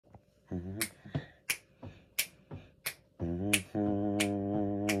A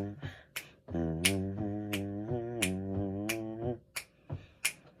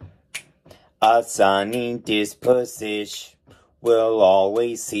sunny disposish will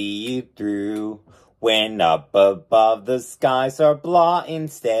always see you through. When up above the skies are blue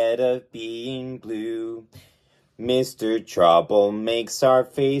instead of being blue. Mr. Trouble makes our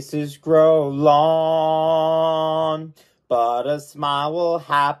faces grow long, but a smile will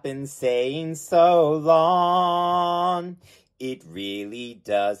happen saying so long. It really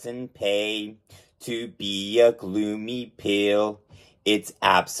doesn't pay to be a gloomy pill. It's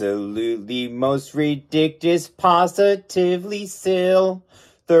absolutely most ridiculous, positively still.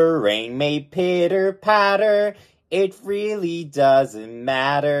 The rain may pitter-patter, it really doesn't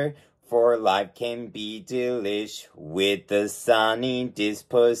matter, for life can be delish with the sunny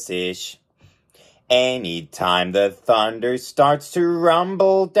disposish. Anytime the thunder starts to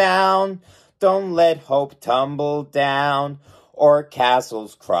rumble down, don't let hope tumble down, or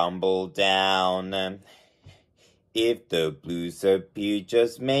castles crumble down. If the blues appear,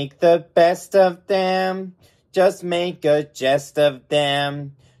 just make the best of them. Just make a jest of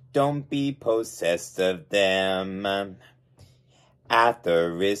them. Don't be possessed of them. At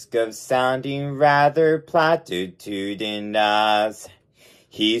the risk of sounding rather platitudinous,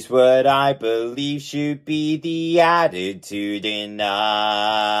 here's what I believe should be the attitude in us.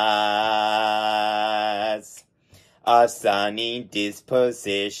 A sunny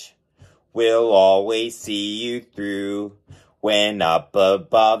disposition will always see you through. When up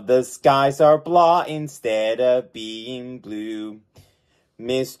above the skies are blue instead of being blue.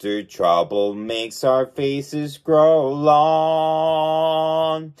 Mr. Trouble makes our faces grow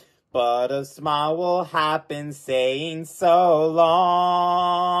long, but a smile will happen saying so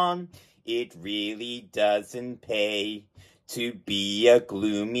long. It really doesn't pay to be a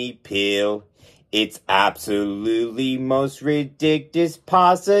gloomy pill. It's absolutely most ridiculous,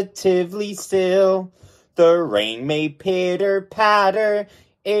 positively still. The rain may pitter-patter,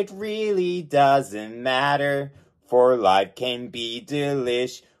 it really doesn't matter, for life can be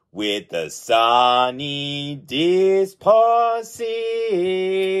delish with a sunny disposition.